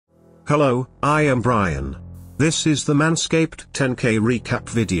Hello, I am Brian. This is the Manscaped 10K recap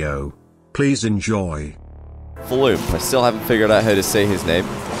video. Please enjoy. Floop, I still haven't figured out how to say his name.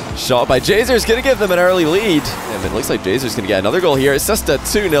 Shot by Jazer's gonna give them an early lead. And it looks like Jazer's gonna get another goal here. It's just a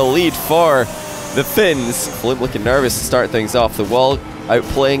 2-0 lead for the Finns. Floop looking nervous to start things off. The wall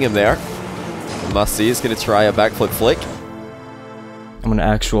outplaying him there. Must-see is gonna try a backflip flick. I'm an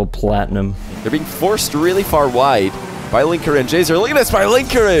actual platinum. They're being forced really far wide by Linkaroo and Jazer. Look at this by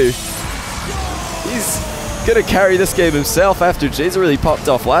Linkaroo! He's gonna carry this game himself after Jazer really popped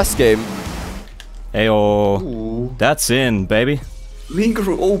off last game. Ayo. That's in, baby.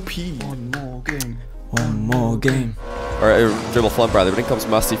 Linkaroo OP. One more game. One more game. Or dribble flump rather, but in comes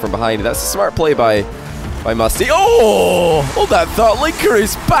Musty from behind. That's a smart play by Musty. Oh! Hold that thought.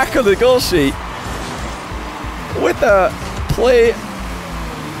 Linkaroo's back on the goal sheet with a play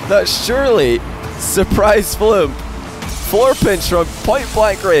that surely surprised Floop. Floor pinch from point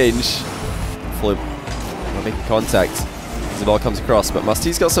blank range. Floop not making contact as the ball comes across, but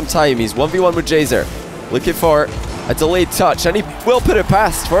Musty's got some time. He's 1v1 with Jazer, looking for a delayed touch, and he will put it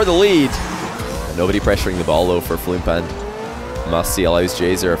past for the lead. And nobody pressuring the ball though for Floop, and Musty allows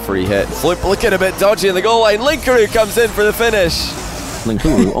Jazer a free hit. Floop looking a bit dodgy in the goal line. Linkaroo comes in for the finish.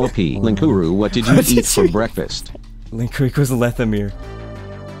 Linkaroo OP. Linkaroo, what did you eat for breakfast? Linkaroo was Lethamir.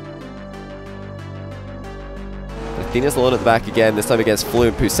 Athena's alone at the back again, this time against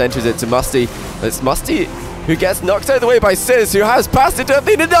Floop, who centers it to Musty. It's Musty who gets knocked out of the way by Sizz, who has passed it to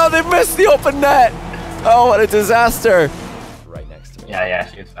Athena. No, they've missed the open net! Oh, what a disaster! Right next to me. Yeah,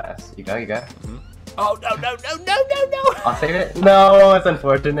 she was fast. You go. Mm-hmm. Oh, no! I'll save it. No, it's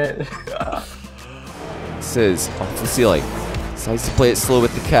unfortunate. Sizz off the ceiling. Decides to play it slow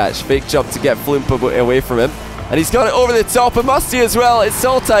with the catch. Fake jump to get Floop away from him. And he's got it over the top of Musty as well. It's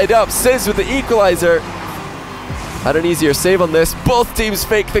all tied up. Sizz with the equalizer. Had an easier save on this. Both teams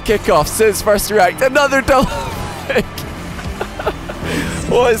fake the kickoff. Sizz first to react. Another double pick.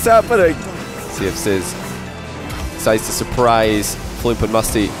 What is happening? Let's see if Sizz decides to surprise Floop and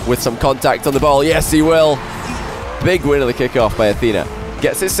Musty with some contact on the ball. Yes, he will. Big win of the kickoff by Athena.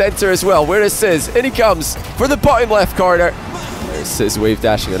 Gets his center as well. Where is Sizz? In he comes for the bottom left corner. There's Sizz wave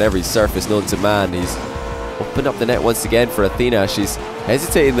dashing on every surface known to man. He's opened up the net once again for Athena. She's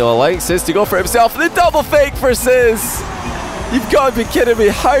hesitating though, allowing Sizz to go for himself. The double fake for Sizz! You've got to be kidding me.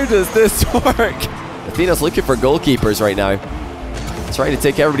 How does this work? Athena's looking for goalkeepers right now. Trying to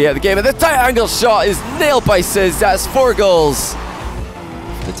take everybody out of the game. And the tight angle shot is nailed by Sizz. That's 4 goals.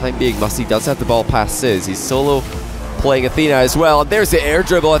 For the time being, Musty does have the ball past Sizz. He's solo playing Athena as well. And there's the air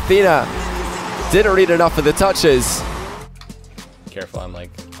dribble. Athena didn't read enough of the touches. Careful, I'm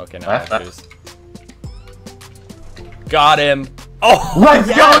like, okay, now I have to boost. Got him. Oh, let's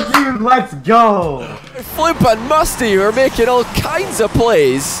go, dude. Let's go. Floop and Musty are making all kinds of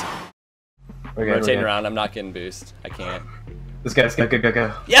plays. We're rotating around. I'm not getting boost. I can't. Let's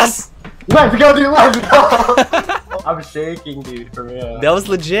go. Yes. Let's go, dude. Let's go. I'm shaking, dude. For real. That was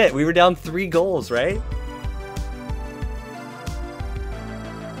legit. We were down 3 goals, right?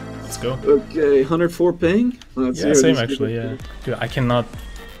 Let's go. Okay, 104 ping. Yeah, same actually. Yeah. Good. I cannot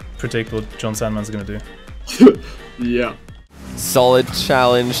predict what John Sandman's gonna do. Yeah. Solid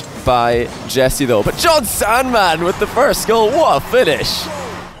challenge by Jesse though, but John Sandman with the first goal. What a finish!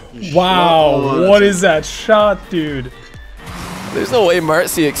 Wow, what is that shot, dude? There's no way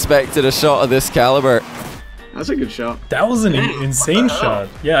Mertzy expected a shot of this caliber. That's a good shot. That was an insane shot.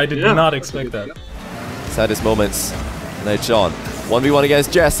 Yeah, I did not expect that. He's had his moments. Now John, 1v1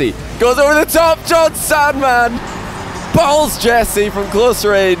 against Jesse. Goes over the top, John Sandman! Balls Jesse from close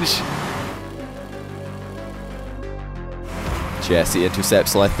range. Jesse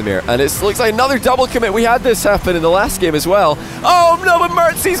intercepts Lethamir, and it looks like another double commit. We had this happen in the last game as well. Oh no, but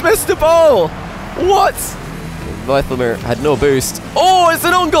Mertzy's missed the ball! What? Lethamir had no boost. Oh, it's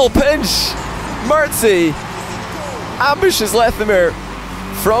an own goal pinch! Mertzy ambushes Lethamir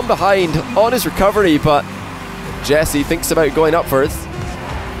from behind on his recovery, but Jesse thinks about going up first.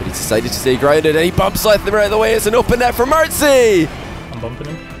 But he decided to stay grounded, and he bumps Lethamir out of the way. It's an open net for Mertzy! I'm bumping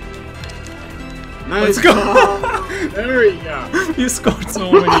him. Nice. Let's go! There we go. You scored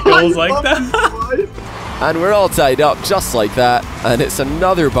so many goals like that. And we're all tied up just like that. And it's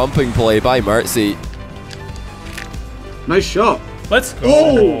another bumping play by Mertzy. Nice shot. Let's go.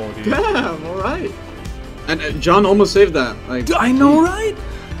 Oh, dude. damn, alright. And John almost saved that. Like, I know, right?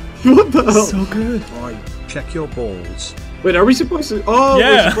 What the hell? So good. Boy, check your balls. Wait, are we supposed to? Oh,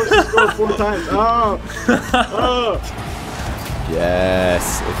 yeah. we're supposed to score 4 times. Oh. Oh.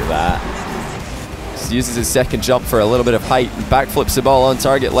 Yes, look at that. Just uses his second jump for a little bit of height and backflips the ball on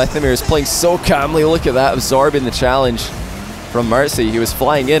target. Lethamir is playing so calmly. Look at that, absorbing the challenge. from Mercy. He was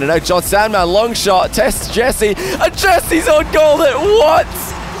flying in, and now John Sandman, long shot, tests Jesse, and Jesse's on goal. What?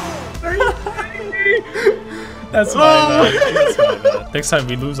 That's my bad. That's my bad. Next time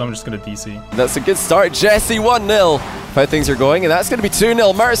we lose, I'm just gonna DC. That's a good start. Jesse 1-0. How things are going, and that's going to be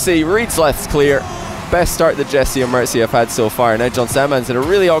 2-0. Mercy reads left clear. Best start that Jesse and Mercy have had so far. Now John Sandman's in a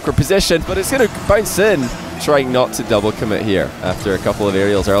really awkward position, but it's going to bounce in. Trying not to double commit here after a couple of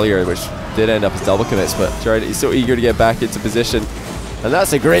aerials earlier, which did end up as double commits, but he's so eager to get back into position. And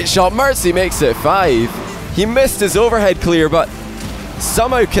that's a great shot. Mercy makes it 5. He missed his overhead clear, but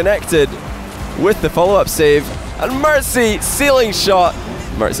somehow connected with the follow-up save. And Mercy, ceiling shot.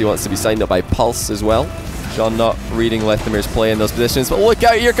 Mercy wants to be signed up by Pulse as well. John not reading Lethamir's play in those positions, but look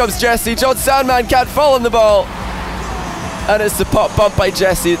out, here comes Jesse. John Sandman can't fall on the ball. And it's the pop bump by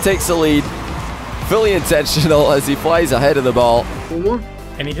Jesse. It takes the lead. Fully intentional as he flies ahead of the ball. One more.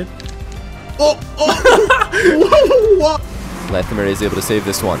 Any hit? Oh! What? Lethamir is able to save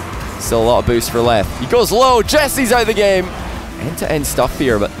this one. Still a lot of boost for Leth. He goes low. Jesse's out of the game. End-to-end stuff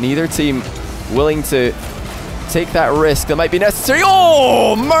here, but neither team willing to take that risk that might be necessary.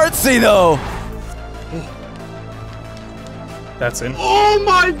 Oh, Mercy though. That's in. Oh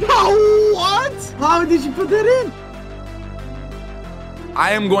my god, what? How did you put that in?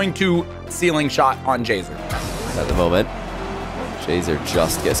 I am going to ceiling shot on Jazer. At the moment, Jazer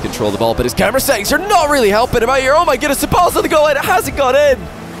just gets control of the ball, but his camera settings are not really helping him out here. Oh my goodness, the ball's on the goal line. It hasn't got in.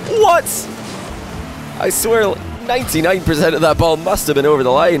 What? I swear 99% of that ball must have been over the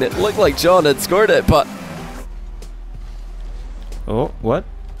line. It looked like John had scored it, but... Oh, what?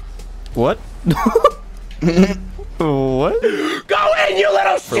 What? What? Go in, you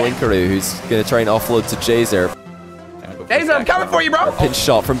little For shit! Linkaroo, who's going to try and offload to Jazer. Jazer, I'm coming for you, bro! A pinch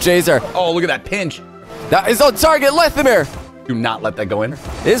shot from Jazer. Oh, look at that pinch. That is on target. Lethamir Do not let that go in.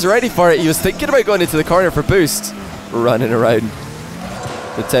 is ready for it. He was thinking about going into the corner for boost. Running around,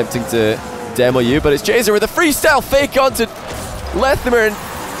 attempting to demo you, but it's Jazer with a freestyle fake onto Lethamir, and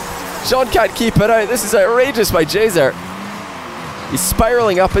John can't keep it out. This is outrageous by Jazer. He's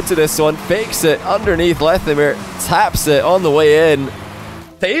spiraling up into this one, fakes it underneath Lethamir, taps it on the way in.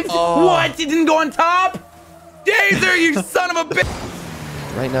 Saved? Oh. What? It didn't go on top? Jazer, you son of a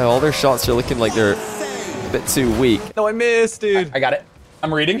bitch! Right now, all their shots are looking like they're a bit too weak. No, I missed, dude. I got it.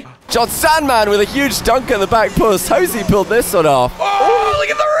 I'm reading. John Sandman with a huge dunk at the back post. How's he pulled this one off? Oh, look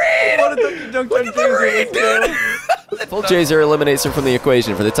at the read! What a dunk, look at the read, dude! Full Jazer eliminates him from the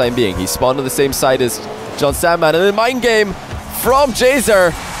equation for the time being. He spawned on the same side as John Sandman, and the mind game from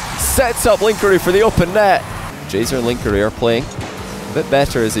Jazer sets up Linkaroo for the open net. Jazer and Linkaroo are playing a bit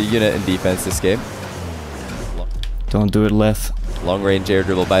better as a unit in defense this game. Don't do it, Leth. Long range air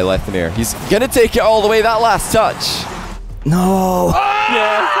dribble by Lethamir. He's gonna take it all the way. That last touch. No.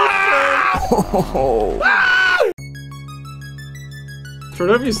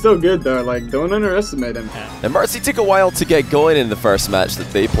 Tronovi's still good though, like don't underestimate him. And Mercy took a while to get going in the first match that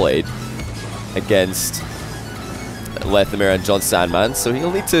they played against Lethamir and John Sandman, so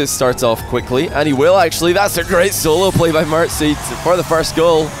he'll need to start off quickly, and he will actually. That's a great solo play by Mercy for the first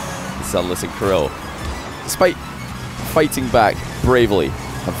goal. Sunless and Crow, despite fighting back bravely,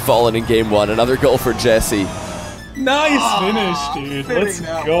 have fallen in game one. Another goal for Jesse. Nice finish, dude. Let's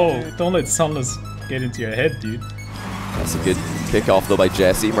go. Don't let Sunless get into your head, dude. That's a good kickoff though by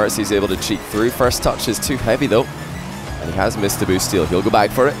Jesse. Mercy's able to cheat through. First touch is too heavy though, and he has missed a boost steal. He'll go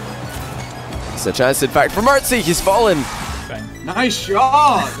back for it. It's a chance in fact for Mercy. He's fallen. Bang. Nice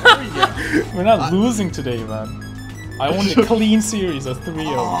shot! There we go. We're not losing today, man. I want a clean series of 3-0.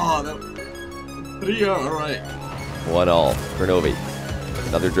 Oh, that 3-0, alright. 1-all. Kronovi.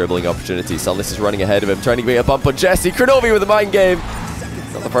 Another dribbling opportunity. Sunless is running ahead of him, trying to get a bump on Jesse. Kronovi with a mind game.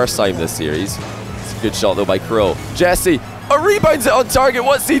 Not the first time this series. It's a good shot though by Crow. Jesse. Rebounds it on target.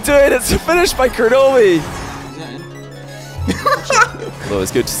 What's he doing? It's a finish by Kronovi. Although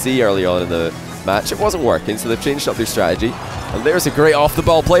it's good to see early on in the match, it wasn't working, so they've changed up their strategy. And there's a great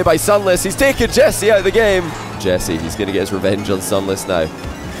off-the-ball play by Sunless. He's taken Jesse out of the game. Jesse, he's going to get his revenge on Sunless now.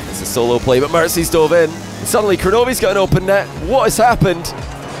 It's a solo play, but Mercy's dove in. And suddenly, Kronovi's got an open net. What has happened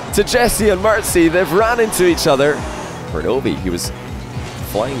to Jesse and Mercy? They've ran into each other. Kronovi, he was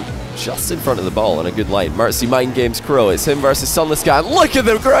flying just in front of the ball on a good line. Mercy mind games Crow. It's him versus Sunless Guy. Look at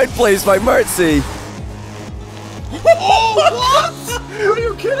the ground plays by Mercy. Oh, what? Are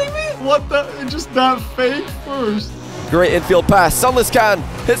you kidding me? What the? Just that fake first. Great infield pass. Sunless Can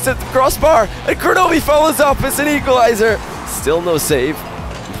hits it the crossbar, and Kronovi follows up. It's an equalizer. Still no save.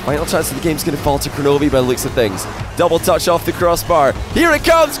 Final chance of the game's going to fall to Kronovi by the looks of things. Double touch off the crossbar. Here it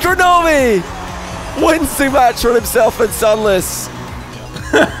comes. Kronovi wins the match for himself and Sunless.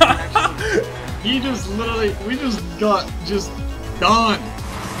 He just literally, we just got done.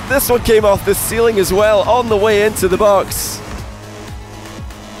 This one came off the ceiling as well on the way into the box.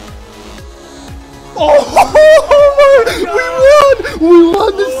 Oh my God. We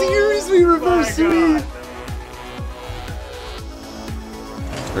won the series. We reversed sweep.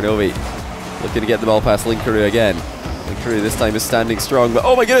 Cronovi looking to get the ball past Linkaroo again. Linkaroo this time is standing strong, but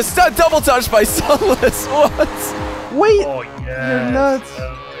oh my goodness, double touch by Sunless. What? Wait. Oh, yeah. You're nuts.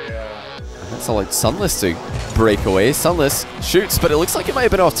 That's all like Sunless to break away. Sunless shoots, but it looks like it might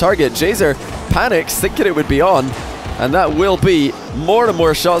have been off target. Jazer panics, thinking it would be on. And that will be more and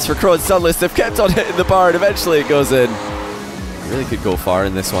more shots for Crow and Sunless. They've kept on hitting the bar, and eventually it goes in. Really could go far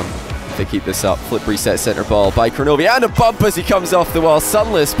in this one if they keep this up. Flip reset center ball by Cronovi, and a bump as he comes off the wall.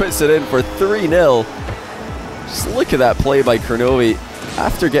 Sunless puts it in for 3-0. Just look at that play by Cronovi.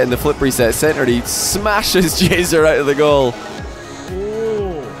 After getting the flip reset center, he smashes Jazer out of the goal.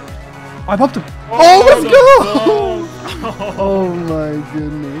 I bumped him. Oh, let's go! Oh my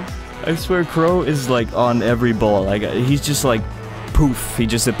goodness. I swear Crow is like on every ball. Like he's just like poof, he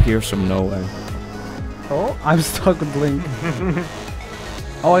just appears from nowhere. Oh, I'm stuck with Blink.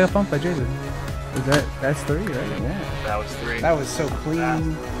 Oh, I got bumped by Jason. That's 3, right? Yeah. That was 3. That was so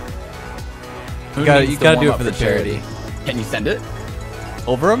clean. You gotta do it for the charity. Can you send it?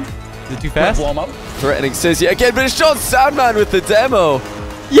 Over him? Is it too fast? Blow him up? Threatening Sizzy again, but it's John Sandman with the demo.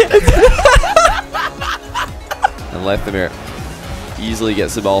 Yeah. And Lethemir easily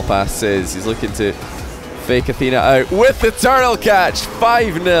gets the ball past Sizz. He's looking to fake Athena out with the turtle catch.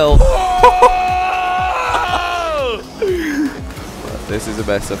 5-0. This is a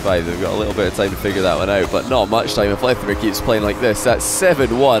best of 5. They've got a little bit of time to figure that one out, but not much time if Lethemir keeps playing like this. That's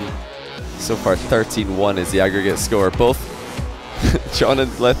 7-1. So far, 13-1 is the aggregate score. Both John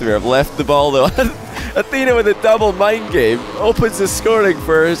and Lethemir have left the ball though. Athena with a double mind game opens the scoring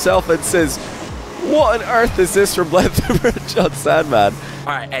for herself and says, "What on earth is this from Lethemir and John Sandman?" All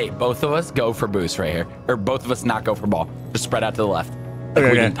right, hey, both of us go for boost right here, or both of us not go for ball. Just spread out to the left. Like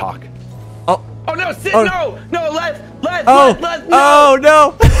we can talk. Oh. Oh no, Sid, Oh. No, let, Oh. no. Oh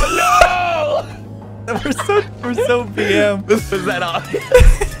no. No. we're so BM. Is that obvious?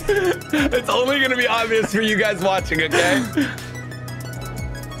 It's only gonna be obvious for you guys watching, okay?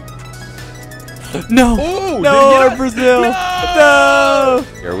 No. Ooh, No, Brazil. No.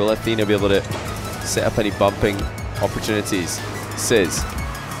 Here, will Athena be able to set up any bumping opportunities? Sizz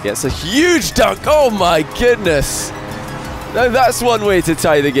gets a huge dunk. Oh my goodness. Now that's one way to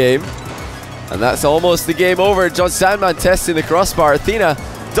tie the game. And that's almost the game over. John Sandman testing the crossbar. Athena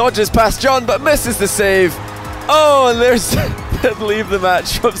dodges past John but misses the save. Oh, and there's leave the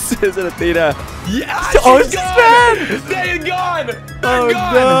match from Sizz and Athena. Yeah, Oh, she's gone. They're gone. They're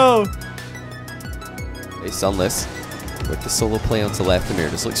gone. No. Hey, Sunless with the solo play onto Lethemir.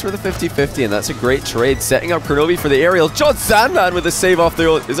 Just looks for the 50-50, and that's a great trade. Setting up Cronovi for the aerial. John Sandman with a save off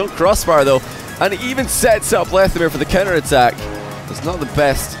his own crossbar, though. And he even sets up Lethemir for the counter-attack. It's not the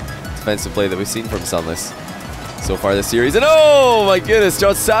best defensive play that we've seen from Sunless so far this series. And oh my goodness,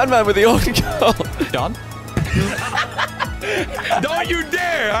 John Sandman with the own goal. John? Don't you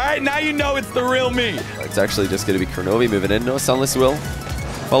dare! All right, now you know it's the real me. It's actually just going to be Cronovi moving in. No, Sunless will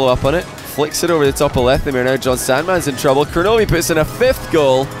follow up on it. Flicks it over the top of Lethemir. Now John Sandman's in trouble. Cronovi puts in a 5th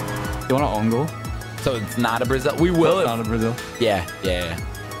goal. You want an own goal? So it's not a Brazil. We will. It's not a Brazil. Yeah.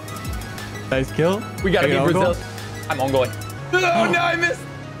 Nice kill. We gotta Take be an Brazil. goal? I'm on going. No, I missed.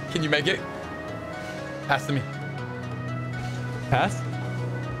 Can you make it? Pass to me. Pass.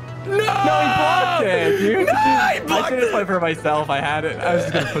 No! No, he blocked it, dude. No, he I blocked didn't it. play for myself. I had it. I was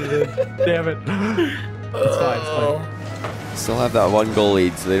just gonna put it in. Damn it. It's fine. It's fine. Still have that 1 goal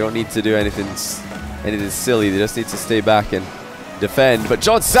lead, so they don't need to do anything silly. They just need to stay back and defend. But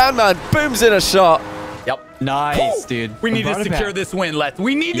John Sandman booms in a shot. Yep. Nice, dude. We need to brought it secure back. this win, Let's.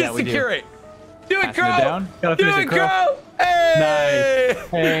 We need to we do. secure it. Do it, Passing Crow. it down. Gotta Do finish it, it, Crow. Crow. Hey. Nice.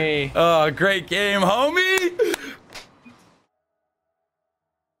 Hey. Oh, great game, homie.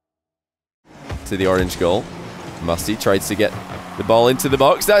 To the orange goal. Musty tries to get the ball into the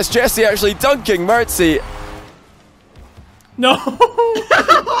box. That's Jesse actually dunking Mertzi. No!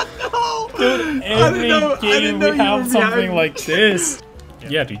 Dude, every game we have something like this.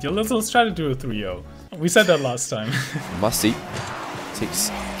 Yeah, dude, let's try to do a 3-0. We said that last time. Musty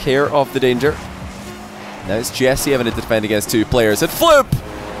takes care of the danger. Now it's Jesse having to defend against 2 players. And Floop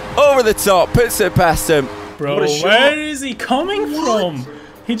over the top, puts it past him. Bro, where is he coming from?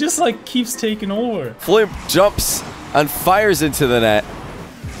 He just like keeps taking over. Floop jumps and fires into the net.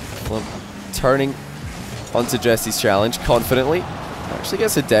 Floop turning onto Jesse's challenge confidently. Actually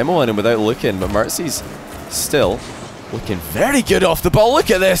gets a demo on him without looking, but Mertzi's still looking very good off the ball.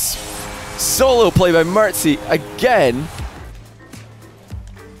 Look at this. Solo play by Mertzi again.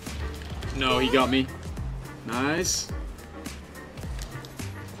 No, he got me. Nice.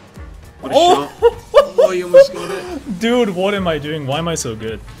 What a shot. Oh, you almost got it. Dude, what am I doing? Why am I so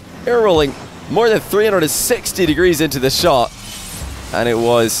good? Air rolling more than 360 degrees into the shot. And it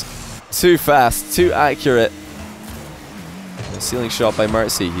was too fast, too accurate. A ceiling shot by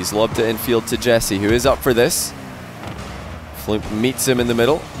Mertzi. He's lobbed it infield to Jesse, who is up for this. Flimp meets him in the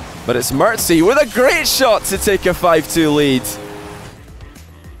middle. But it's Mertzi with a great shot to take a 5-2 lead.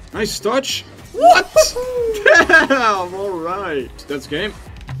 Nice touch. What? Damn, alright. That's game.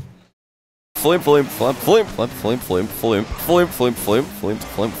 Flimp, flimp, flimp, flimp, flimp, flimp, flimp, flimp, flimp, flimp, flimp, flimp,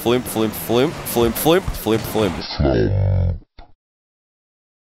 flimp, flimp, flimp, flimp, flimp, flimp, flimp, flimp.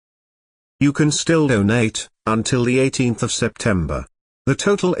 You can still donate until the 18th of September. The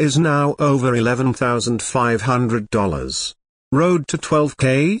total is now over $11,500. Road to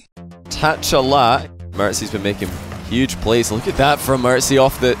 12K? Touch a lot. Mertzi's been making huge plays. Look at that from Mertzi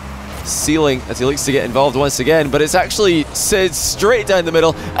off the ceiling as he looks to get involved once again, but it's actually Sid straight down the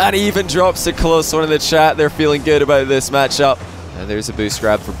middle, and he even drops a close one in the chat. They're feeling good about this matchup. And there's a boost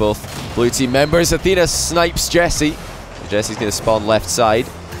grab for both blue team members. Athena snipes Jesse. Jesse's going to spawn left side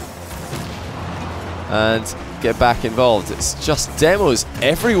and get back involved. It's just demos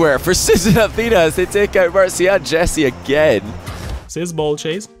everywhere for Sis and Athena as they take out Mertzi and Jesse again. Sis ball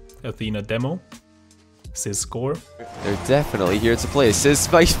chase, Athena demo, Sis score. They're definitely here to play. Sis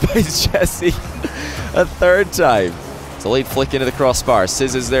spikes by Jesse a third time. It's a late flick into the crossbar.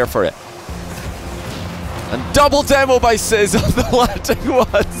 Sis is there for it. And double demo by Sis on the landing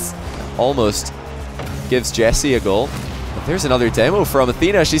once. Almost gives Jesse a goal. But there's another demo from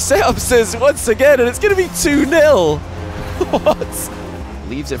Athena. She set up Sis once again, and it's going to be 2-0. What?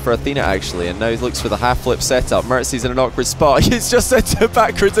 Leaves it for Athena actually, and now he looks for the half flip setup. Mertzi's in an awkward spot. He's just sent it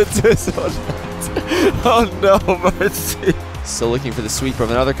backwards into his own net. Oh no, Mertzi. Still looking for the sweeper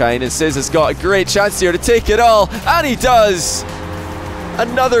of another kind, and Sis has got a great chance here to take it all, and he does.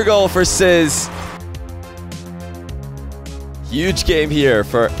 Another goal for Sis. Huge game here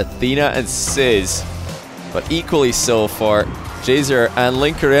for Athena and Sis, but equally so for Jazer and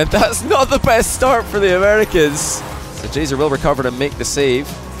Linker, and that's not the best start for the Americans. So Jazer will recover and make the save.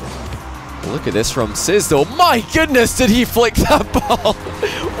 Look at this from Sis though. My goodness, did he flick that ball?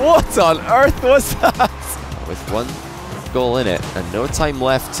 What on earth was that? With one goal in it and no time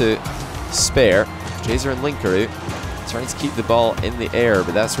left to spare, Jazer and Linker trying to keep the ball in the air,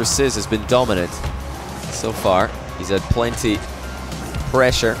 but that's where Sis has been dominant so far. He's had plenty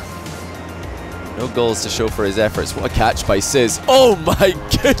pressure. No goals to show for his efforts. What a catch by Sis. Oh my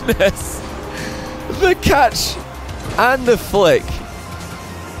goodness! The catch and the flick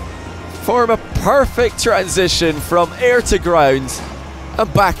form a perfect transition from air to ground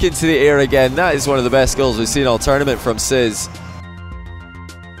and back into the air again. That is one of the best goals we've seen all tournament from Sis.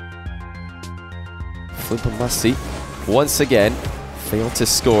 Flip and Musty once again failed to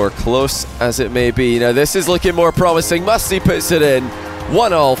score, close as it may be. Now this is looking more promising. Musty puts it in.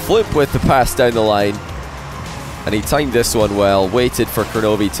 1-1. Flip with the pass down the line, and he timed this one well. Waited for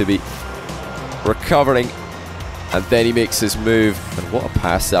Kronovi to be recovering, and then he makes his move. And what a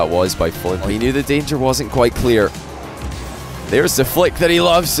pass that was by Flip. He knew the danger wasn't quite clear. There's the flick that he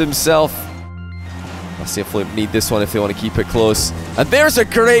loves himself. Musty and Flip need this one if they want to keep it close. And there's a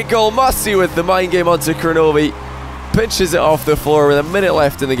great goal. Musty with the mind game onto Kronovi. Pinches it off the floor with a minute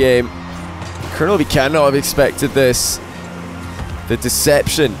left in the game. Kronovi cannot have expected this. The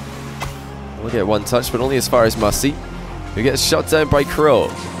deception. We'll get one touch, but only as far as Musty, who gets shut down by Crow.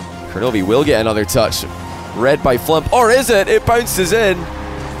 Kronovi will get another touch. Read by Flump. Or is it? It bounces in.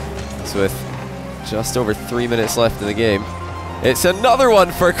 So with just over 3 minutes left in the game, it's another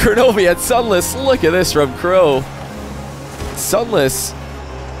one for Kronovi and Sunless. Look at this from Crow. Sunless,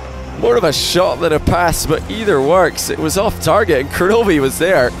 more of a shot than a pass, but either works. It was off target and Kronovi was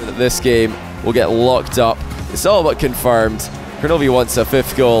there. This game will get locked up. It's all but confirmed. Kronovi wants a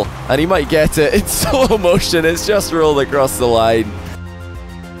 5th goal, and he might get it in slow motion. It's just rolled across the line.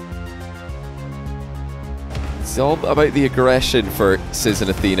 It's all about the aggression for Sis and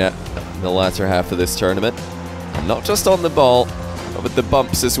Athena in the latter half of this tournament. And not just on the ball, but with the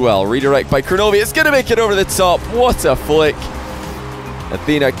bumps as well. Redirect by Kronovi. It's going to make it over the top. What a flick.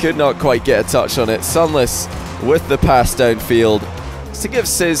 Athena could not quite get a touch on it. Sunless with the pass downfield. Just to give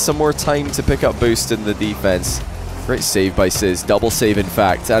Sis some more time to pick up boost in the defense. Great save by Sis. Double save, in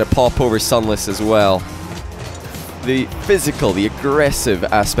fact. Had a pop over Sunless as well. The physical, the aggressive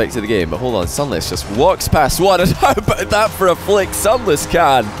aspect of the game. But hold on, Sunless just walks past one. And how about that for a flick? Sunless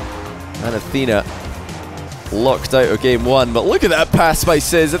can. And Athena locked out of game 1. But look at that pass by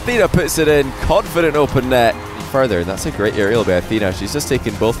Sizz. Athena puts it in. Confident open net. Further, and that's a great aerial by Athena. She's just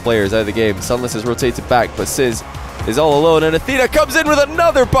taken both players out of the game. Sunless is rotated back, but Sizz is all alone, and Athena comes in with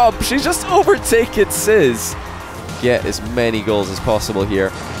another bump. She's just overtaken Sizz. Get as many goals as possible here.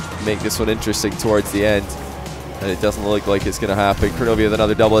 Make this one interesting towards the end. And it doesn't look like it's going to happen. Kronovi with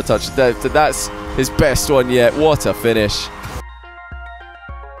another double touch. That's his best one yet. What a finish.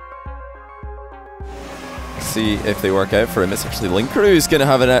 See if they work out for him. It's actually Linkaru who's going to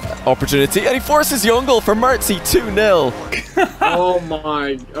have an opportunity, and he forces Yongle for Mertzi 2-0. Oh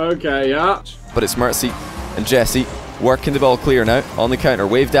my, okay, yeah. But it's Mertzi and Jesse working the ball clear now on the counter.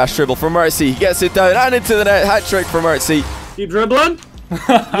 Wave dash dribble for Mertzi. He gets it down and into the net. Hat trick for Mertzi. Keep dribbling.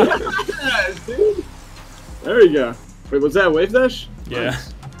 Yes, dude. There you go. Wait, was that a wave dash? Yeah.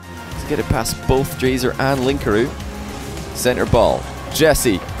 Let's get it past both Jazer and Linkaru. Center ball.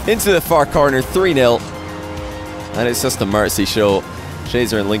 Jesse into the far corner. 3-0. And it's just a Mertzi show.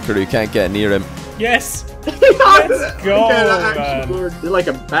 Jazer and Linkaru can't get near him. Yes! Let's go, man. Did like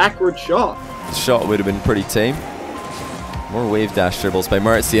a backward shot. The shot would have been pretty tame. More wave dash dribbles by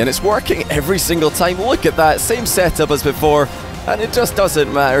Mertzi, and it's working every single time. Look at that, same setup as before, and it just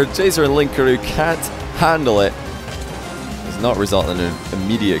doesn't matter. Jazer and Linkaru can't handle it. Does not result in an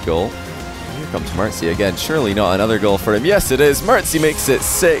immediate goal. Here comes Mertzi again. Surely not another goal for him. Yes, it is. Mertzi makes it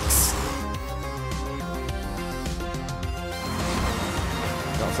 6.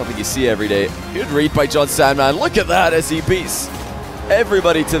 Something you see every day. Good read by John Sandman. Look at that as he beats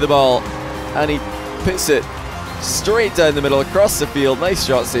everybody to the ball, and he puts it straight down the middle across the field. Nice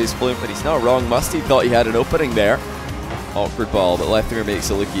shot, says Flume, but he's not wrong. Musty thought he had an opening there. Awkward ball, but Lethinger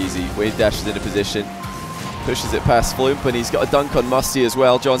makes it look easy. Wave dashes into position, pushes it past Flume, and he's got a dunk on Musty as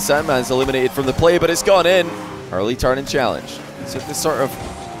well. John Sandman's eliminated from the play, but it's gone in. Early turn and challenge. So this sort of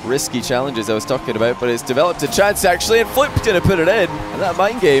risky challenges I was talking about, but it's developed a chance actually, and Flip's gonna put it in, and that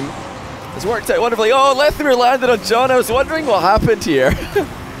mind game has worked out wonderfully. Oh, Lethinger landed on John. I was wondering what happened here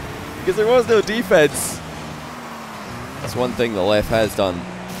because there was no defense. That's one thing that Leth has done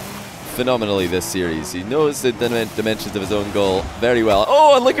phenomenally this series. He knows the dimensions of his own goal very well.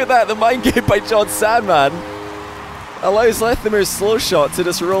 Oh, and look at that, the mind game by John Sandman allows Lethinger's slow shot to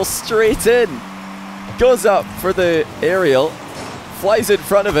just roll straight in. Goes up for the aerial, flies in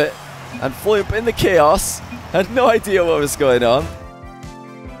front of it, and Floop in the chaos had no idea what was going on.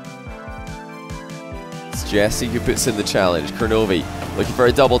 It's Jesse who puts in the challenge. Kronovi looking for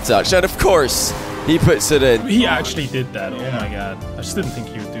a double touch, and of course he puts it in. He actually did that. Oh my god, I just didn't think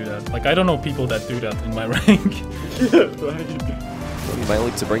he would do that. Like, I don't know people that do that in my rank. He might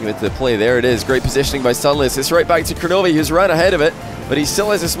look to bring him into the play. There it is. Great positioning by Sunless. It's right back to Kronovi, who's run ahead of it, but he still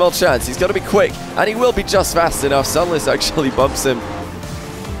has a small chance. He's got to be quick, and he will be just fast enough. Sunless actually bumps him.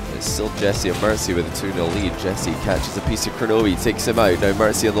 It's still Jesse and Mercy with a 2-0 lead. Jesse catches a piece of Kronovi, takes him out. Now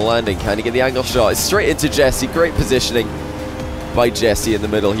Mercy on the landing. Can he get the angle shot? It's straight into Jesse. Great positioning by Jesse in the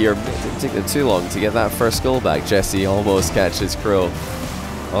middle here. It didn't take them too long to get that first goal back. Jesse almost catches Crow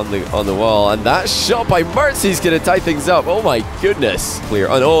on the wall, and that shot by Mercy's gonna tie things up. Oh my goodness. Clear.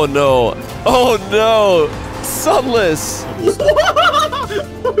 And oh no. Oh no. Sunless.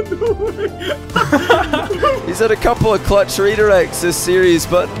 He's had a couple of clutch redirects this series,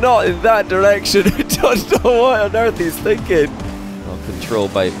 but not in that direction. I don't know what on earth he's thinking. Well,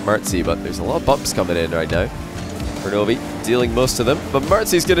 controlled by Mertzi, but there's a lot of bumps coming in right now. Kronovi dealing most of them, but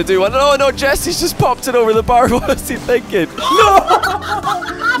Mertzi's gonna do one. Oh no, Jesse's just popped it over the bar. What was he thinking? No!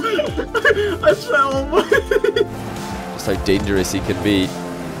 I fell. Just how dangerous he can be,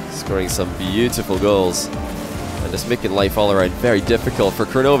 scoring some beautiful goals and just making life all around very difficult for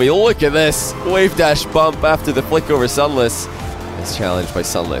Kronovi. Look at this wave dash bump after the flick over Sunless. It's challenged by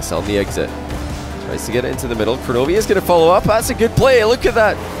Sunless on the exit. Tries to get it into the middle. Kronovi is going to follow up. That's a good play. Look at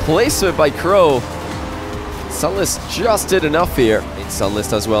that placement by Crow. Sunless just did enough here. Sunless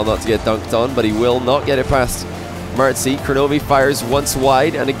does well not to get dunked on, but he will not get it past Mertzi. Kronovi fires once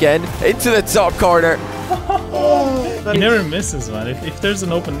wide and again into the top corner. He never misses, man. If there's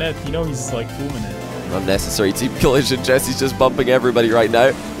an open net, you know he's like booming it. Unnecessary team collision. Jesse's just bumping everybody right now.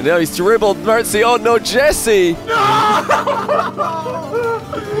 And now he's dribbled Mertzi. Oh no, Jesse!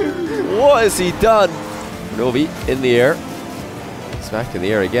 What has he done? Kronovi in the air. Back in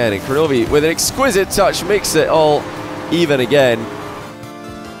the air again, and Kronovi with an exquisite touch makes it all even again.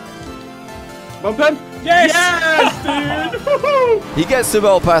 Bump him? Yes! Yes, dude! He gets the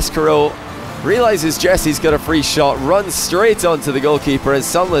ball past Crow, realizes Jesse's got a free shot, runs straight onto the goalkeeper, and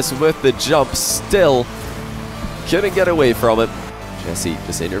Sunless with the jump still couldn't get away from him. Jesse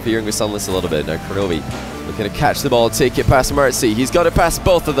just interfering with Sunless a little bit. Now Kronovi looking to catch the ball, take it past Mertzi. He's got it past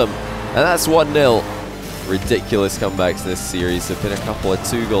both of them, and that's 1-0. ridiculous comebacks this series. There have been a couple of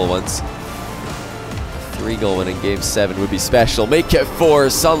 2-goal ones. 3-goal win in Game 7 would be special. Make it 4,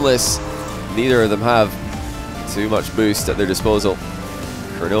 Sunless. Neither of them have too much boost at their disposal.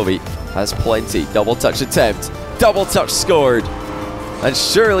 Kronovi has plenty. Double touch attempt. Double touch scored. And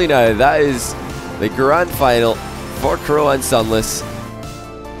surely now that is the grand final for Crow and Sunless.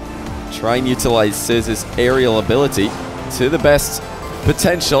 Try and utilize Siz's aerial ability to the best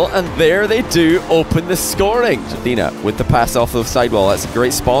potential, and there they do open the scoring. Athena with the pass off the sidewall. That's a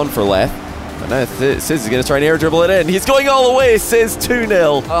great spawn for Leth. And now Sizz is going to try and air dribble it in. He's going all the way. Sizz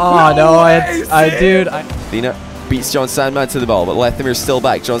 2-0. Oh no, dude. Athena beats John Sandman to the ball, but Lethamir's still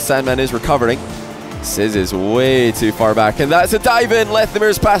back. John Sandman is recovering. Sizz is way too far back, and that's a dive in.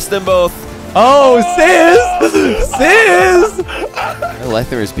 Lethamir's past them both. Oh, Sizz! Sizz!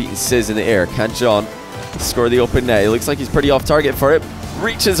 Lethamir's beating Sizz in the air. Can John score the open net? It looks like he's pretty off target for it.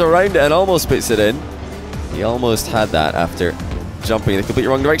 Reaches around it and almost puts it in. He almost had that after jumping in the complete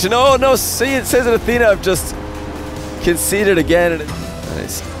wrong direction. Oh no, Sizz and Athena have just conceded again, and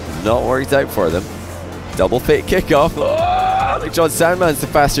it's not worked out for them. Double fake kickoff. Oh, John Sandman's the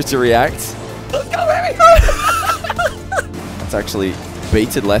faster to react. Let's go, baby! That's actually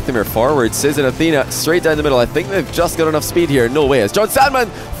baited Lethamir forward. Sizz and Athena straight down the middle. I think they've just got enough speed here. No way. As John Sandman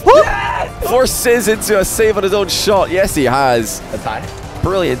forced Sizz into a save on his own shot. Yes, he has. That's high.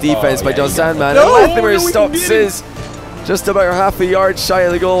 Brilliant defense by John Sandman. No, and Lethamir stopped Sizz just about half a yard shy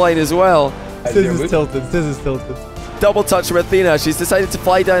of the goal line as well. Sizz is tilted. Sizz is tilted. Double touch from Athena. She's decided to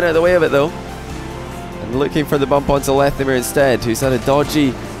fly down out of the way of it though. And looking for the bump onto Lethamir instead, who's had a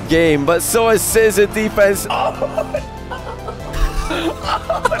dodgy game. But so is Sizz in defense.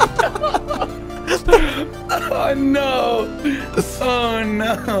 Oh no! Oh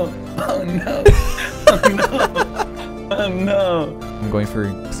no! Oh no! Oh no! Oh no! I'm going for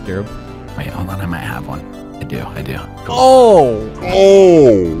Scarab. Wait, hold on. I might have one. I do. Oh!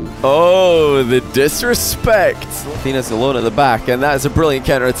 Oh, the disrespect. Athena's alone at the back, and that is a brilliant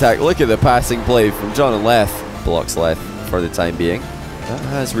counter-attack. Look at the passing play from John and Leth. Blocks Leth for the time being. That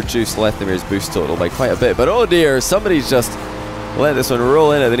has reduced Lethamir's boost total by quite a bit, but oh dear, somebody's just let this one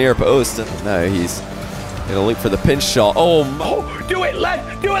roll in at the near post, and now he's going to look for the pinch shot. Oh, do it,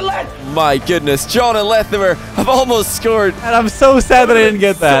 Leth! Do it, Leth! My goodness, John and Lethamir have almost scored. And I'm so sad that I didn't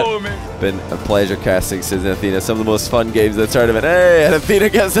get that. Been a pleasure casting Sizz and Athena. Some of the most fun games of the tournament. Hey, and Athena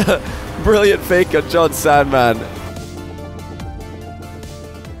gets a brilliant fake on John Sandman.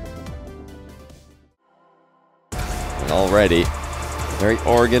 And already, very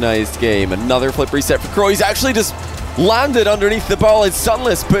organized game. Another flip reset for Crow. He's actually just landed underneath the ball, and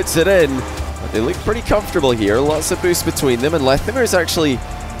Sunless puts it in. But they look pretty comfortable here. Lots of boost between them, and Lethamir's actually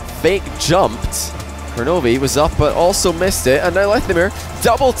fake jumped. Kronovi was up but also missed it, and now Lethamir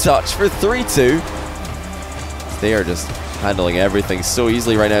double touch for 3-2. They are just handling everything so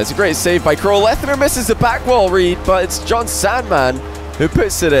easily right now. It's a great save by Crow. Lethamir misses the back wall read, but it's John Sandman who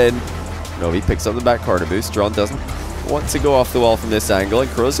puts it in. Kronovi picks up the back corner boost. John doesn't want to go off the wall from this angle,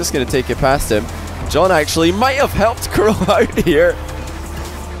 and Crow's just going to take it past him. John actually might have helped Crow out here.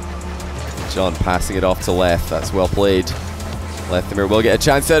 John passing it off to Leth. That's well played. Lethamir will get a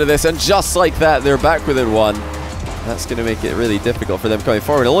chance out of this, and just like that, they're back within one. That's going to make it really difficult for them coming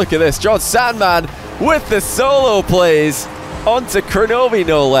forward. And look at this, John Sandman with the solo plays onto Kronovi,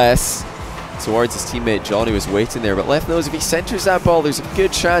 no less. Towards his teammate John, who was waiting there, but Leth knows if he centers that ball, there's a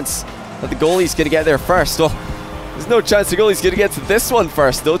good chance that the goalie's going to get there first. Well, there's no chance the goalie's going to get to this one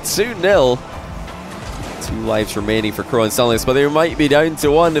first, though. 2-0. 2 lives remaining for Crow and Sunless, but they might be down to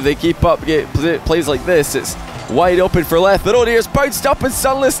 1 if they keep up plays like this. It's wide open for Leth, but oh dear, it's bounced up and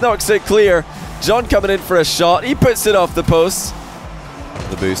Sunless knocks it clear. John coming in for a shot. He puts it off the post.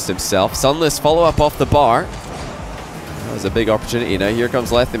 The boost himself. Sunless follow up off the bar. That was a big opportunity. Now here comes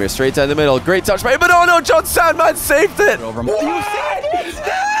Lethamir straight down the middle. Great touch by him, but oh no, John Sandman saved it.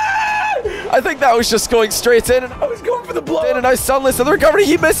 I think that was just going straight in, and I was going for the blow. And now Sunless on the recovery.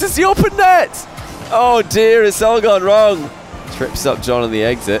 He misses the open net. Oh dear, it's all gone wrong. Trips up John on the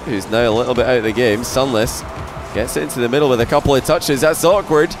exit, who's now a little bit out of the game. Sunless gets it into the middle with a couple of touches. That's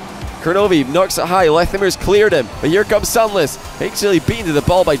awkward. Kronovi knocks it high. Lethamir's cleared him, but here comes Sunless. Actually beaten to the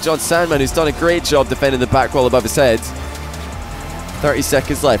ball by John Sandman, who's done a great job defending the back wall above his head. 30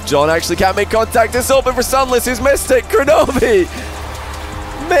 seconds left. John actually can't make contact. It's open for Sunless, who's missed it. Kronovi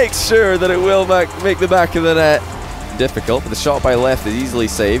makes sure that it will make the back of the net. Difficult, but the shot by Leth is easily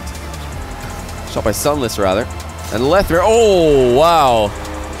saved. Shot by Sunless, rather. And Lethamir, oh, wow.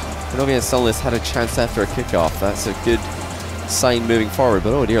 Kronovi and Sunless had a chance after a kickoff. That's a good sign moving forward.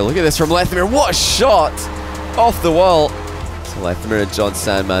 But oh dear, look at this from Lethamir. What a shot! Off the wall. So Lethamyr and John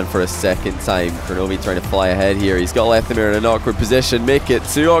Sandman for a second time. Kronovi trying to fly ahead here. He's got Lethamyr in an awkward position. Make it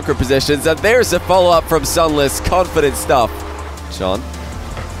 2 awkward positions. And there's a follow-up from Sunless. Confident stuff. John.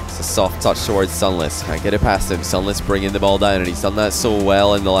 It's a soft touch towards Sunless. Can't get it past him. Sunless bringing the ball down. And he's done that so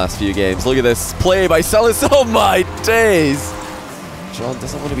well in the last few games. Look at this play by Sunless. Oh my days. John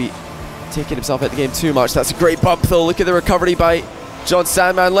doesn't want to be taking himself out the game too much. That's a great bump though. Look at the recovery by John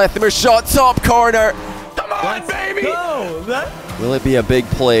Sandman. Lethamyr shot top corner. Come on, baby! Will it be a big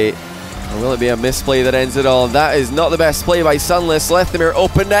play, or will it be a misplay that ends it all? That is not the best play by Sunless. Lethamyr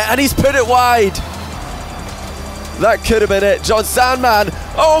open net, and he's put it wide. That could have been it. John Sandman.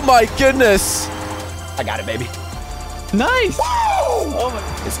 Oh my goodness. I got it, baby. Nice.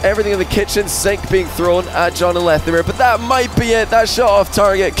 Oh, it's everything in the kitchen sink being thrown at John and Lethamyr, but that might be it. That shot off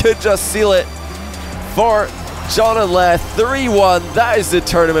target could just seal it for John and Leth. 3-1. That is the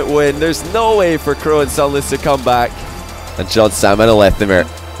tournament win. There's no way for Crow and Sunless to come back. And John Sandman and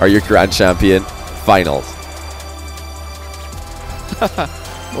Lethamyr are your Grand Champion Finals.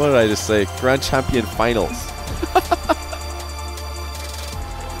 What did I just say? Grand Champion Finals.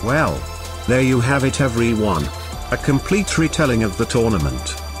 Well, there you have it everyone. A complete retelling of the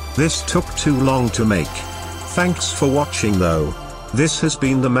tournament. This took too long to make. Thanks for watching though. This has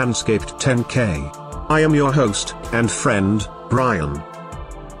been the Manscaped 10K. I am your host and friend, Brian.